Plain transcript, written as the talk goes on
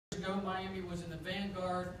ago, Miami was in the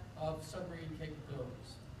vanguard of submarine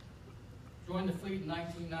capabilities. Joined the fleet in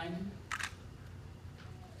 1990.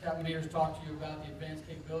 Captain Mears talked to you about the advanced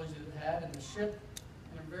capabilities that it had, and the ship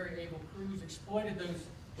and her very able crews exploited those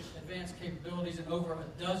advanced capabilities in over a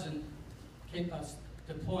dozen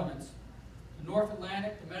deployments. The North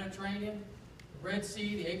Atlantic, the Mediterranean, the Red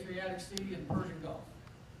Sea, the Adriatic Sea, and the Persian Gulf.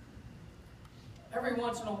 Every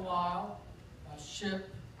once in a while, a ship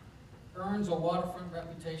earns a waterfront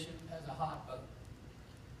reputation as a hot boat.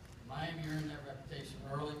 Miami earned that reputation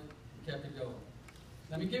early and kept it going.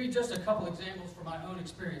 Let me give you just a couple examples from my own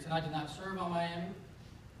experience. And I did not serve on Miami.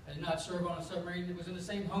 I did not serve on a submarine that was in the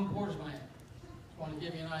same home port as Miami. Just want to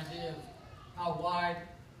give you an idea of how wide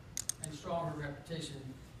and strong her reputation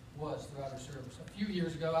was throughout her service. A few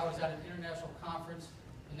years ago, I was at an international conference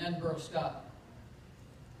in Edinburgh, Scotland.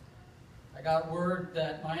 I got word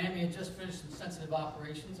that Miami had just finished some sensitive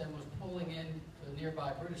operations and was pulling in to a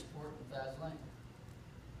nearby British port in Vaseline.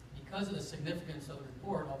 Because of the significance of the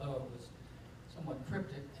report, although it was somewhat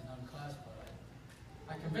cryptic and unclassified,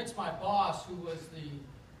 I convinced my boss, who was the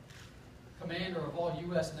commander of all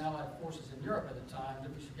U.S. and Allied forces in Europe at the time,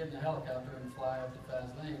 that we should get in a helicopter and fly up to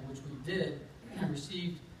Vaseline, which we did, and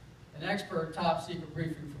received an expert top-secret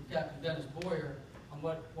briefing from Captain Dennis Boyer on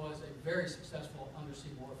what was a very successful undersea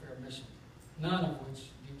warfare mission, none of which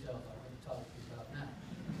details I'm going to talk to you about now.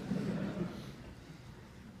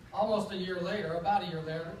 Almost a year later, about a year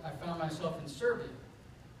later, I found myself in Serbia,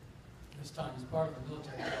 this time as part of a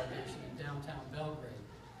military delegation in downtown Belgrade.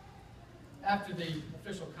 After the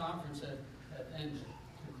official conference had ended,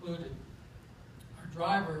 concluded, our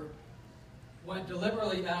driver went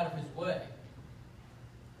deliberately out of his way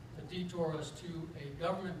to detour us to a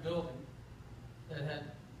government building that had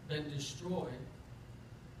been destroyed,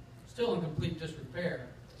 still in complete disrepair.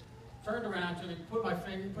 Turned around to me, put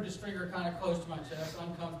his finger kind of close to my chest,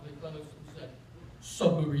 uncomfortably close, and said,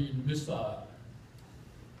 "Submarine missile."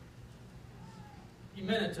 He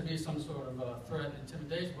meant it to be some sort of threat and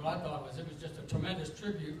intimidation. What I thought was it was just a tremendous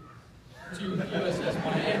tribute to USS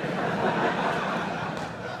Miami.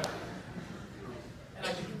 And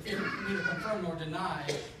I can neither confirm nor deny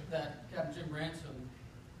that Captain Jim Ransom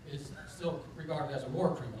is still regarded as a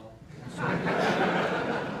war criminal.